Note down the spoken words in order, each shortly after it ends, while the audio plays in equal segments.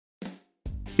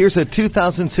Here's a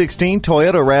 2016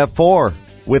 Toyota RAV4.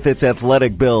 With its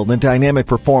athletic build and dynamic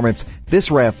performance, this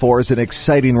RAV4 is an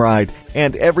exciting ride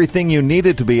and everything you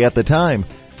needed to be at the time.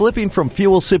 Flipping from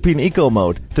fuel-sipping eco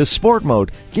mode to sport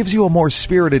mode gives you a more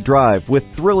spirited drive with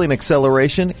thrilling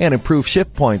acceleration and improved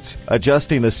shift points.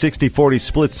 Adjusting the 60-40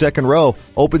 split second row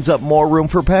opens up more room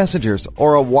for passengers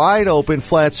or a wide open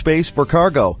flat space for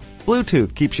cargo.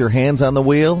 Bluetooth keeps your hands on the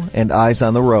wheel and eyes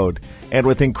on the road. And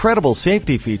with incredible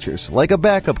safety features like a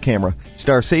backup camera,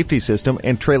 star safety system,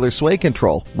 and trailer sway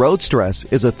control, road stress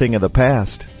is a thing of the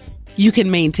past. You can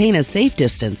maintain a safe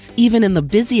distance even in the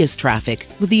busiest traffic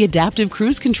with the adaptive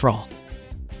cruise control.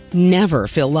 Never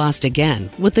feel lost again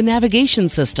with the navigation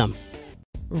system.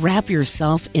 Wrap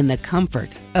yourself in the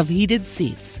comfort of heated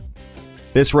seats.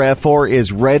 This RAV4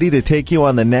 is ready to take you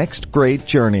on the next great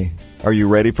journey. Are you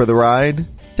ready for the ride?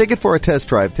 Take it for a test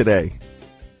drive today.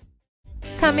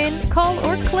 Come in, call,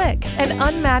 or click. An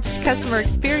unmatched customer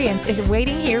experience is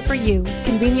waiting here for you.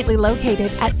 Conveniently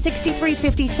located at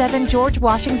 6357 George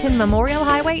Washington Memorial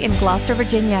Highway in Gloucester,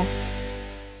 Virginia.